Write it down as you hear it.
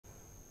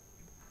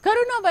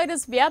Corona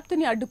virus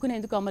వ్యాప్తిని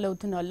అడ్డుకునేందుకు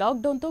అమలవుతున్న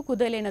లాక్డౌన్తో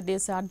కుదేలైన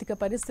దేశ ఆర్థిక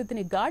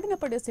పరిస్థితిని గాడిన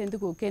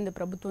పడేసేందుకు కేంద్ర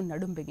ప్రభుత్వం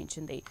నడుం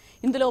బిగించింది.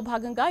 ఇందులో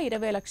భాగంగా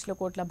 20 లక్షల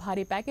కోట్ల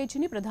భారీ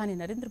ప్యాకేజీని ప్రధాని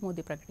నరేంద్ర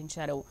మోదీ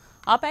ప్రకటించారు.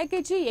 ఆ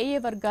ప్యాకేజీ ఏ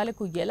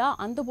వర్గాలకు ఎలా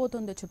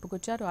అందబోతోందో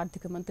చెప్పుకొచ్చారు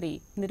ఆర్థిక మంత్రి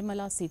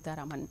నిర్మలా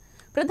సీతారామన్.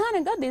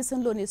 ప్రధానంగా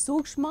దేశంలోని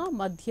సూక్ష్మ,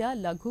 మధ్య,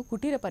 లఘు,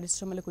 కుటీర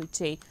పరిశ్రమలకు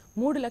ఇచ్చే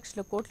 3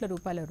 లక్షల కోట్ల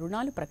రూపాయల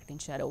రుణాలు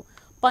ప్రకటించారు.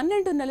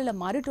 12 నెలల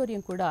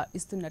మారిటోరియం కూడా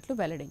ఇస్తున్నట్లు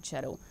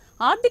వెల్లడించారు.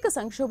 ఆర్థిక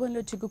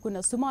సంక్షోభంలో చిక్కుకున్న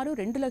సుమారు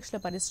 2 లక్షల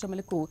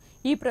పరిశ్రమలకు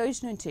ఈ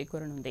ప్రయోజనం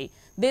చేకూరనుంది.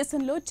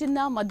 దేశంలో చిన్న,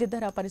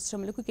 మధ్యధర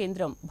పరిశ్రమలకు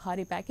కేంద్రం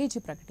భారీ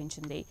ప్యాకేజీ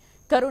ప్రకటించింది.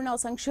 కరోనా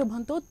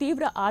సంక్షోభంతో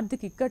తీవ్ర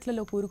ఆర్థిక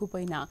ఇక్కట్లలో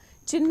కూరుకుపోయిన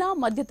చిన్న,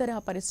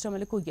 మధ్యతరహా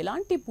పరిశ్రమలకు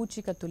ఎలాంటి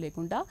పూచీకత్తు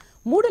లేకుండా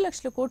 3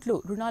 లక్షల కోట్లు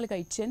రుణాలుగా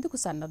ఇచ్చేందుకు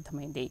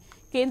సన్నద్దమైంది.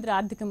 కేంద్ర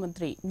ఆర్థిక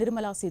మంత్రి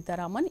నిర్మలా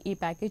సీతారామన్ ఈ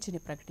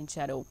ప్యాకేజీని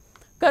ప్రకటించారు.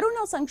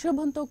 కరోనా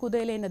సంక్షోభంతో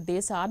కుదేలైన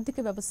దేశ ఆర్థిక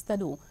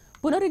వ్యవస్థను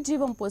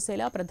పునరుజ్జీవం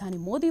పోసేలా ప్రధాని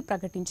మోదీ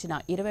ప్రకటించిన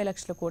 20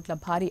 లక్షల కోట్ల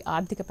భారీ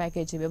ఆర్థిక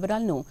ప్యాకేజీ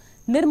వివరాలను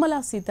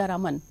నిర్మలా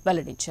సీతారామన్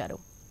వెల్లడించారు.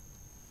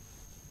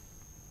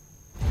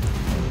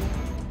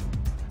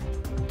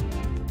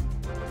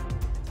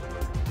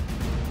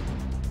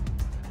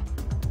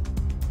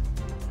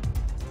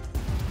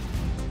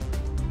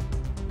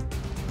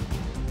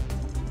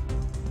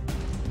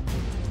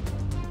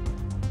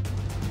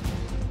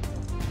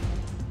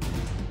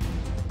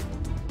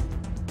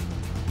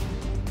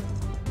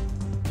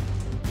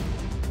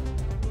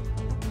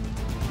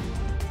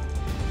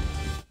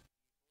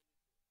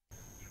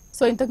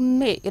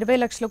 ఇంతకుముందే 20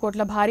 లక్షల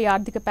కోట్ల భారీ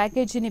ఆర్థిక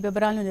ప్యాకేజీని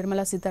వివరాలను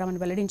నిర్మలా సీతారామన్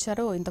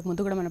వెల్లడించారు. ఇంతకు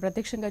ముందు కూడా మనం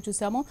ప్రత్యక్షంగా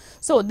చూసాము.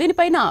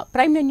 దీనిపైన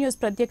ప్రైమ్9 న్యూస్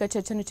ప్రత్యేక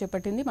చర్చను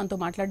చేపట్టింది. మనతో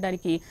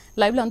మాట్లాడడానికి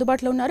లైవ్ లో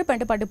అందుబాటులో ఉన్నారు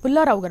పెంటపాటి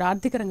పుల్లారావు గారు,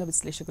 ఆర్థిక రంగ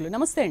విశ్లేషకులు.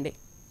 నమస్తే అండి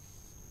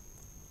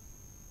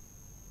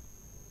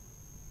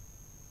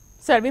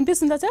సార్.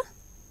 వినిపిస్తుందా సార్?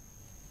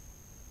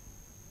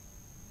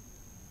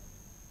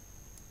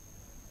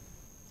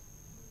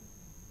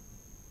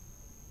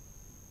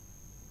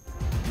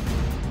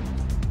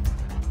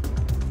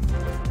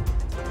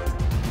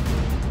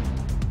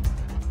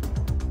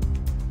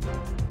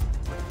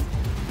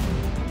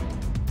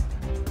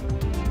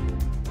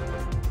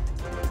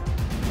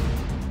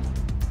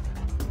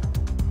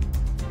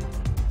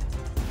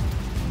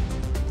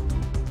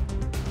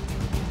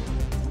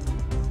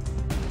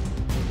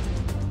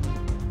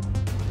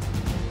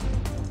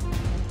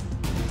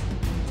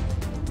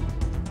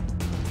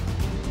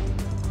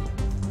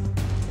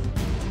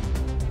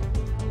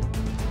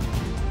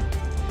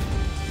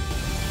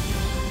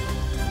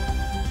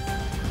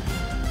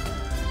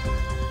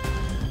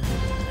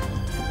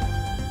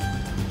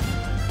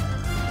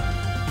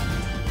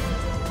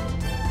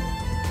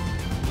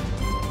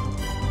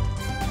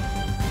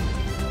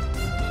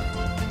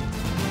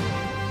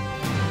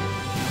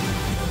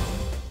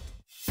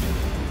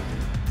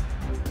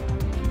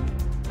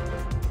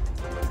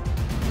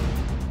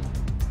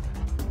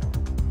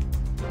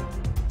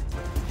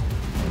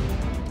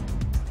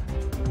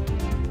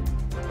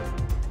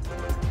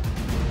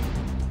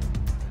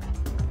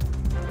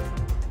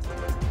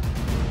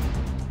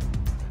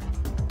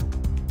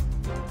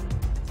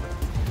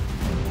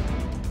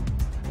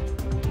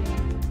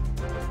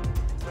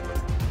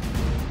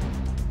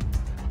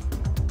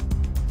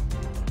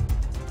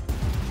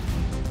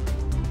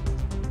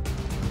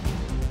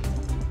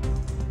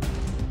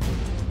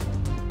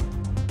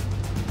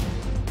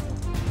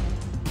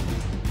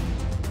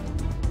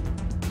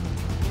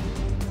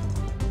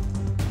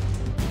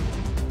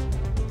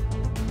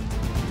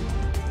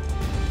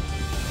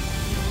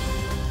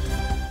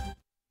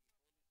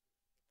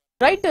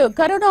 రైట్.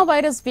 కరోనా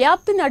వైరస్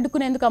వ్యాప్తిని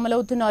అడ్డుకునేందుకు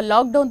అమలవుతున్న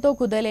లాక్డౌన్తో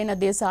కుదేలైన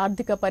దేశ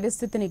ఆర్థిక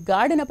పరిస్థితిని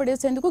గాడిన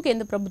పడేసేందుకు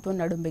కేంద్ర ప్రభుత్వం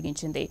నడుం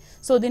బిగించింది.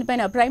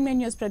 దీనిపైన ప్రైమ్9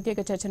 న్యూస్ ప్రత్యేక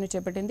చర్చను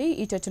చేపట్టింది.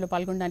 ఈ చర్చలో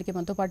పాల్గొనడానికి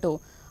మనతో పాటు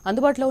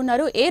అందుబాటులో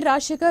ఉన్నారు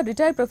Rajasekhar,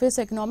 retired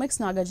professor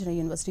economics, Nagarjuna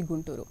university,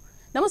 Guntur.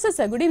 నమస్తే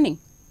సార్, గుడ్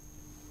ఈవినింగ్.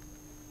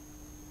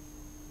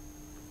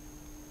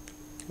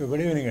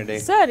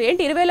 సార్,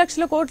 ఏంటి 20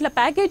 లక్షల కోట్ల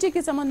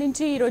ప్యాకేజీకి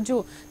సంబంధించి ఈరోజు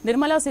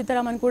నిర్మలా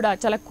సీతారామన్ కూడా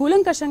చాలా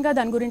కూలంకషంగా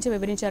దాని గురించి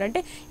వివరించారంటే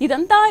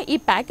ఇదంతా, ఈ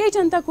ప్యాకేజ్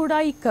అంతా కూడా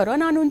ఈ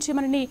కరోనా నుంచి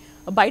మనని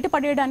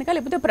బయటపడేయడానికా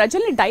లేకపోతే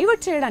ప్రజల్ని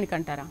డైవర్ట్ చేయడానికి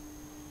అంటారా?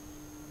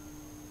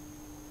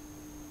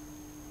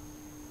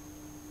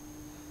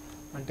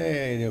 అంటే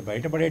ఇది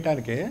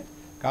బయటపడేయటానికే,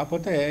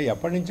 కాకపోతే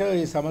ఎప్పటి నుంచో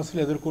ఈ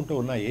సమస్యలు ఎదుర్కొంటూ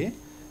ఉన్నాయి.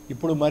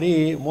 ఇప్పుడు మరీ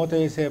మూత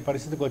వేసే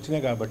పరిస్థితికి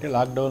వచ్చినాయి కాబట్టి,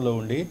 లాక్డౌన్లో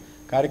ఉండి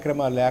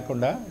కార్యక్రమాలు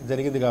లేకుండా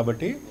జరిగింది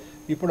కాబట్టి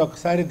ఇప్పుడు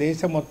ఒకసారి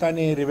దేశం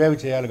మొత్తాన్ని రివైవ్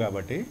చేయాలి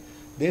కాబట్టి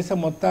దేశం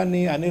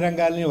మొత్తాన్ని, అన్ని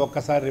రంగాల్ని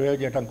ఒక్కసారి రివైవ్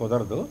చేయడం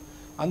కుదరదు.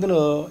 అందులో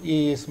ఈ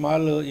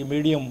స్మాల్, ఈ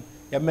మీడియం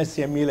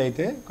ఎంఎస్ఎంఈలు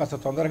అయితే కాస్త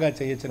తొందరగా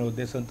చేయొచ్చిన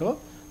ఉద్దేశంతో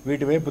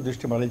వీటి వైపు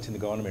దృష్టి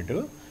మరల్చింది గవర్నమెంట్.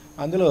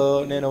 అందులో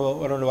నేను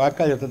 2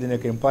 వాక్యాలు చెప్తాను దీని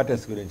యొక్క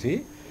ఇంపార్టెన్స్ గురించి.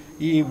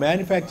 ఈ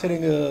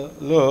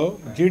మ్యానుఫ్యాక్చరింగ్లో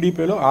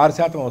జీడిపిలో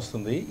 6%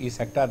 వస్తుంది ఈ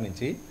సెక్టార్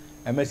నుంచి,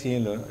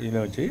 ఎంఎస్ఈలో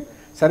నుంచి.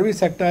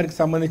 సర్వీస్ సెక్టార్కి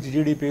సంబంధించి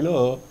జీడిపిలో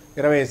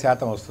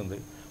 20% వస్తుంది.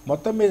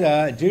 మొత్తం మీద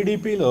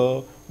జీడిపిలో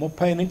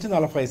 30 నుంచి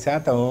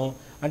 40%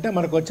 అంటే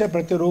మనకు వచ్చే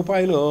ప్రతి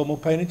రూపాయిలో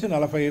 30 నుంచి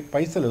 40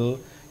 పైసలు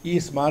ఈ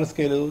స్మాల్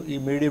స్కేలు ఈ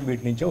మీడియం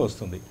వీటి నుంచే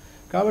వస్తుంది.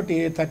 కాబట్టి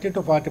 30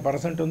 to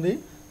 40% ఉంది.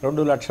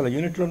 2 లక్షల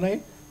యూనిట్లు ఉన్నాయి.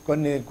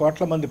 కొన్ని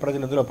కోట్ల మంది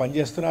ప్రజలు ఇందులో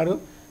పనిచేస్తున్నారు.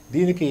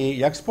 దీనికి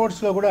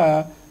ఎక్స్పోర్ట్స్లో కూడా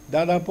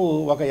దాదాపు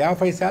ఒక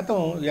 50%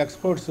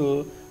 ఎక్స్పోర్ట్స్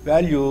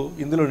వాల్యూ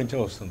ఇందులో నుంచే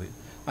వస్తుంది.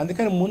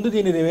 అందుకని ముందు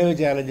దీన్ని రివైవ్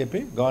చేయాలని చెప్పి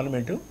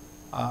గవర్నమెంట్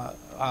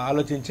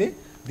ఆలోచించి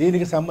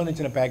దీనికి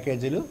సంబంధించిన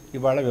ప్యాకేజీలు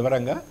ఇవాళ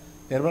వివరంగా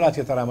నిర్మలా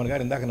సీతారామన్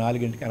గారు ఇందాక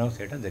 4ంటికి అనౌన్స్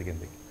చేయడం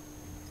జరిగింది.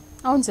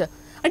 అవును సార్.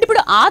 అంటే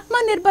ఇప్పుడు ఆత్మ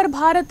నిర్భర్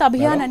భారత్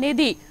అభియాన్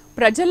అనేది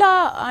ప్రజల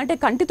అంటే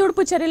కంటి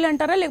తుడుపు చర్యలు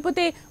అంటారా,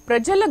 లేకపోతే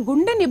ప్రజల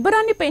గుండె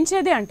నిబ్బరాన్ని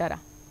పెంచేదే అంటారా?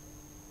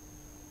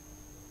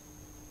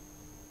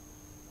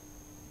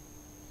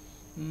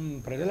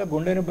 ప్రజల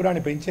గుండె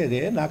నిబ్బరాన్ని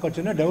పెంచేదే. నాకు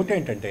చిన్న డౌట్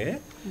ఏంటంటే,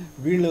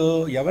 వీళ్ళు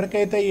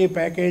ఎవరికైతే ఈ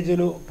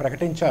ప్యాకేజీలు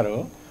ప్రకటించారో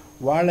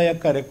వాళ్ళ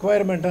యొక్క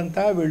రిక్వైర్మెంట్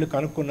అంతా వీళ్ళు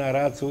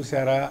కనుక్కున్నారా,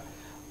 చూసారా,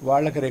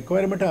 వాళ్ళకి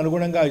రిక్వైర్మెంట్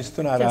అనుగుణంగా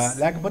ఇస్తున్నారా,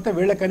 లేకపోతే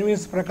వీళ్ళ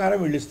కన్వీనియన్స్ ప్రకారం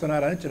వీళ్ళు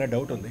ఇస్తున్నారా అని చిన్న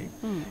డౌట్ ఉంది.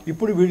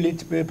 ఇప్పుడు వీళ్ళు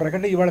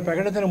ఇవాళ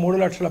ప్రకటించిన 3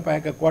 లక్షల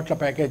కోట్ల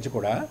ప్యాకేజ్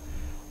కూడా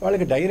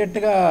వాళ్ళకి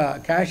డైరెక్ట్గా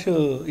క్యాష్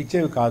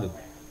ఇచ్చేవి కాదు.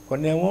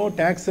 కొన్నేమో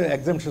ట్యాక్స్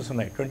ఎగ్జంప్షన్స్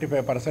ఉన్నాయి,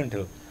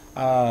 25%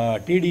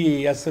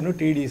 టీడీఎస్ను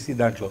టీడీసీ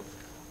దాంట్లో.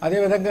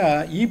 అదేవిధంగా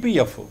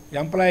ఈపీఎఫ్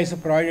ఎంప్లాయీస్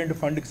ప్రావిడెంట్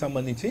ఫండ్కి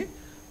సంబంధించి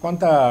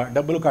కొంత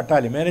డబ్బులు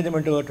కట్టాలి.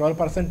 మేనేజ్మెంట్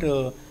 12%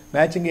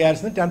 మ్యాచింగ్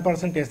వేయాల్సింది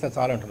 10% వేస్తే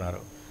చాలంటున్నారు.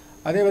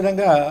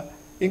 అదేవిధంగా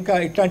ఇంకా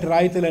ఇట్లాంటి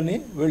రాయితీలన్నీ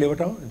వీళ్ళు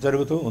ఇవ్వటం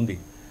జరుగుతూ ఉంది.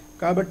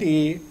 కాబట్టి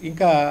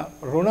ఇంకా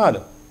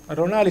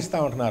రుణాలు ఇస్తూ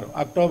ఉంటున్నారు.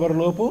 అక్టోబర్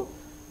లోపు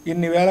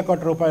ఇన్ని వేల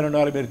కోట్ల రూపాయల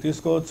రుణాలు మీరు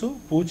తీసుకోవచ్చు,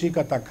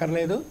 పూచీకత్తు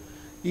అక్కర్లేదు.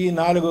 ఈ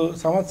 4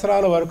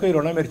 సంవత్సరాల వరకు ఈ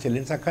రుణం మీరు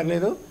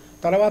చెల్లించక్కర్లేదు.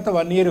 తర్వాత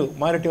 1 year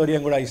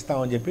మానిటోరియం కూడా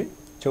ఇస్తామని చెప్పి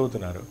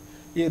చెబుతున్నారు.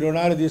 ఈ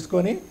రుణాలు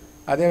తీసుకొని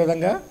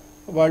అదేవిధంగా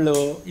వాళ్ళు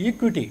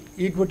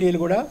ఈక్విటీలు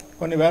కూడా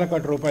కొన్ని వేల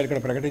కోట్ల రూపాయలు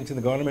ఇక్కడ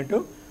ప్రకటించింది గవర్నమెంట్,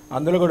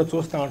 అందులో కూడా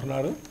చూస్తూ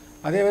ఉంటున్నారు.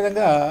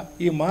 అదేవిధంగా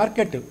ఈ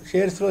మార్కెట్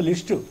షేర్స్లో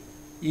లిస్టు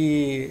ఈ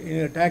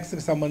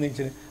ట్యాక్స్కి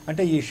సంబంధించిన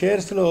అంటే ఈ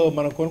షేర్స్లో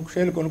మనం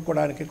షేర్లు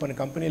కొనుక్కోవడానికి కొన్ని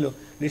కంపెనీలు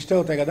లిస్ట్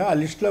అవుతాయి కదా, ఆ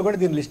లిస్టులో కూడా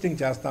దీన్ని లిస్టింగ్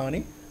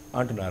చేస్తామని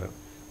అంటున్నారు.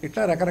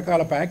 ఇట్లా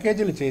రకరకాల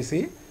ప్యాకేజీలు చేసి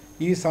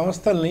ఈ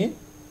సంస్థల్ని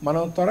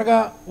మనం త్వరగా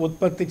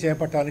ఉత్పత్తి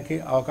చేపట్టడానికి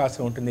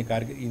అవకాశం ఉంటుంది.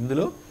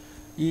 ఇందులో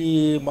ఈ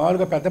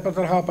మామూలుగా పెద్ద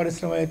తరహా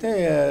పరిశ్రమ అయితే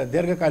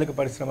దీర్ఘకాలిక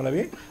పరిశ్రమలు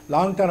అవి,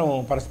 లాంగ్ టర్మ్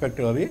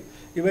పర్స్పెక్టివ్ అవి.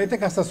 ఇవైతే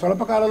కాస్త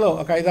స్వల్పకాలంలో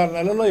ఒక 5-6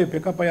 నెలల్లో ఇవి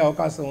పికప్ అయ్యే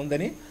అవకాశం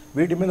ఉందని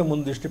వీటి మీద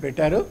ముందు దృష్టి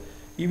పెట్టారు.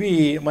 ఇవి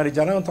మరి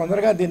జనం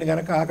తొందరగా దీన్ని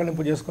కనుక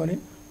ఆకలింపు చేసుకొని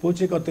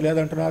పూచీకత్తు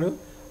లేదంటున్నారు.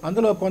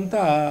 అందులో కొంత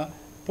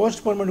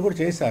పోస్ట్ పోన్మెంట్ కూడా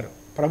చేశారు.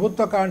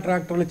 ప్రభుత్వ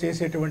కాంట్రాక్టర్లు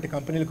చేసేటువంటి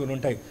కంపెనీలు కొన్ని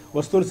ఉంటాయి,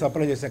 వస్తువులు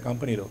సప్లై చేసే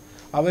కంపెనీలు.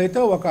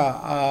 అవైతే ఒక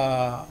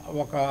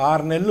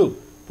 6 నెలలు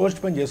పోస్ట్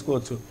పోన్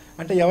చేసుకోవచ్చు.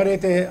 అంటే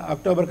ఎవరైతే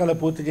అక్టోబర్ కల్లా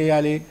పూర్తి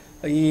చేయాలి,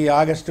 ఈ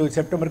ఆగస్టు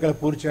సెప్టెంబర్ కల్లా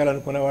పూర్తి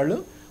చేయాలనుకునే వాళ్ళు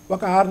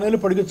ఒక 6 నెలలు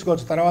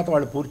పొడిగించుకోవచ్చు, తర్వాత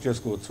వాళ్ళు పూర్తి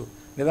చేసుకోవచ్చు,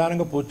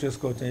 నిదానంగా పూర్తి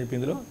చేసుకోవచ్చు అని చెప్పి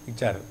ఇందులో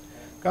ఇచ్చారు.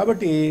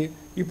 కాబట్టి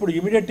ఇప్పుడు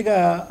ఇమీడియట్గా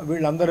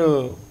వీళ్ళందరూ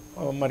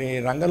మరి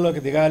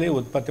రంగంలోకి దిగాలి,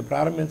 ఉత్పత్తి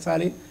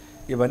ప్రారంభించాలి.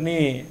 ఇవన్నీ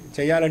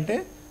చేయాలంటే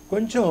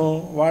కొంచెం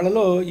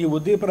వాళ్ళలో ఈ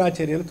ఉద్దీపన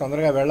చర్యలు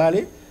తొందరగా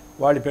వెళ్ళాలి.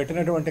 వాళ్ళు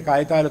పెట్టినటువంటి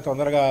కాగితాలు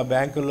తొందరగా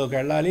బ్యాంకుల్లోకి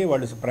వెళ్ళాలి,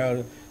 వాళ్ళు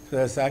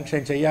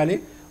శాంక్షన్ చేయాలి.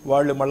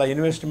 వాళ్ళు మళ్ళీ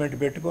ఇన్వెస్ట్మెంట్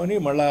పెట్టుకొని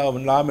మళ్ళీ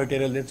లా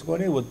మెటీరియల్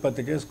తెచ్చుకొని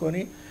ఉత్పత్తి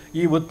చేసుకొని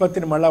ఈ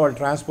ఉత్పత్తిని మళ్ళీ వాళ్ళు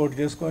ట్రాన్స్పోర్ట్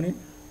చేసుకొని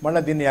మళ్ళీ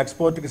దీన్ని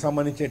ఎక్స్పోర్ట్కి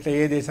సంబంధించి ఎట్లా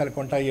ఏ దేశాలకు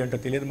ఉంటాయి ఏంటో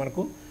తెలియదు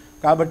మనకు.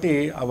 కాబట్టి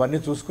అవన్నీ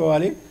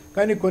చూసుకోవాలి.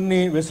 కానీ కొన్ని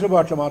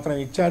వెసులుబాట్లు మాత్రం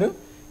ఇచ్చారు.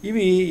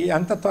 ఇవి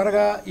ఎంత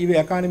త్వరగా ఇవి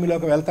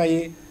ఎకానమీలోకి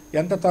వెళ్తాయి,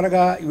 ఎంత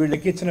త్వరగా వీళ్ళు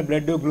ఎక్కించిన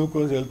బ్లడ్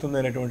గ్లూకోజ్ వెళ్తుంది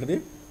అనేటువంటిది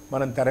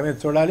మనం తెర మీద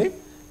చూడాలి.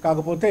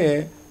 కాకపోతే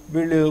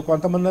వీళ్ళు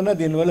కొంతమంది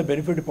దీనివల్ల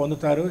బెనిఫిట్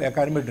పొందుతారు,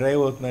 ఎకానమీ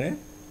డ్రైవ్ అవుతుందని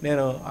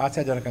నేను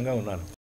ఆశాజనకంగా ఉన్నాను.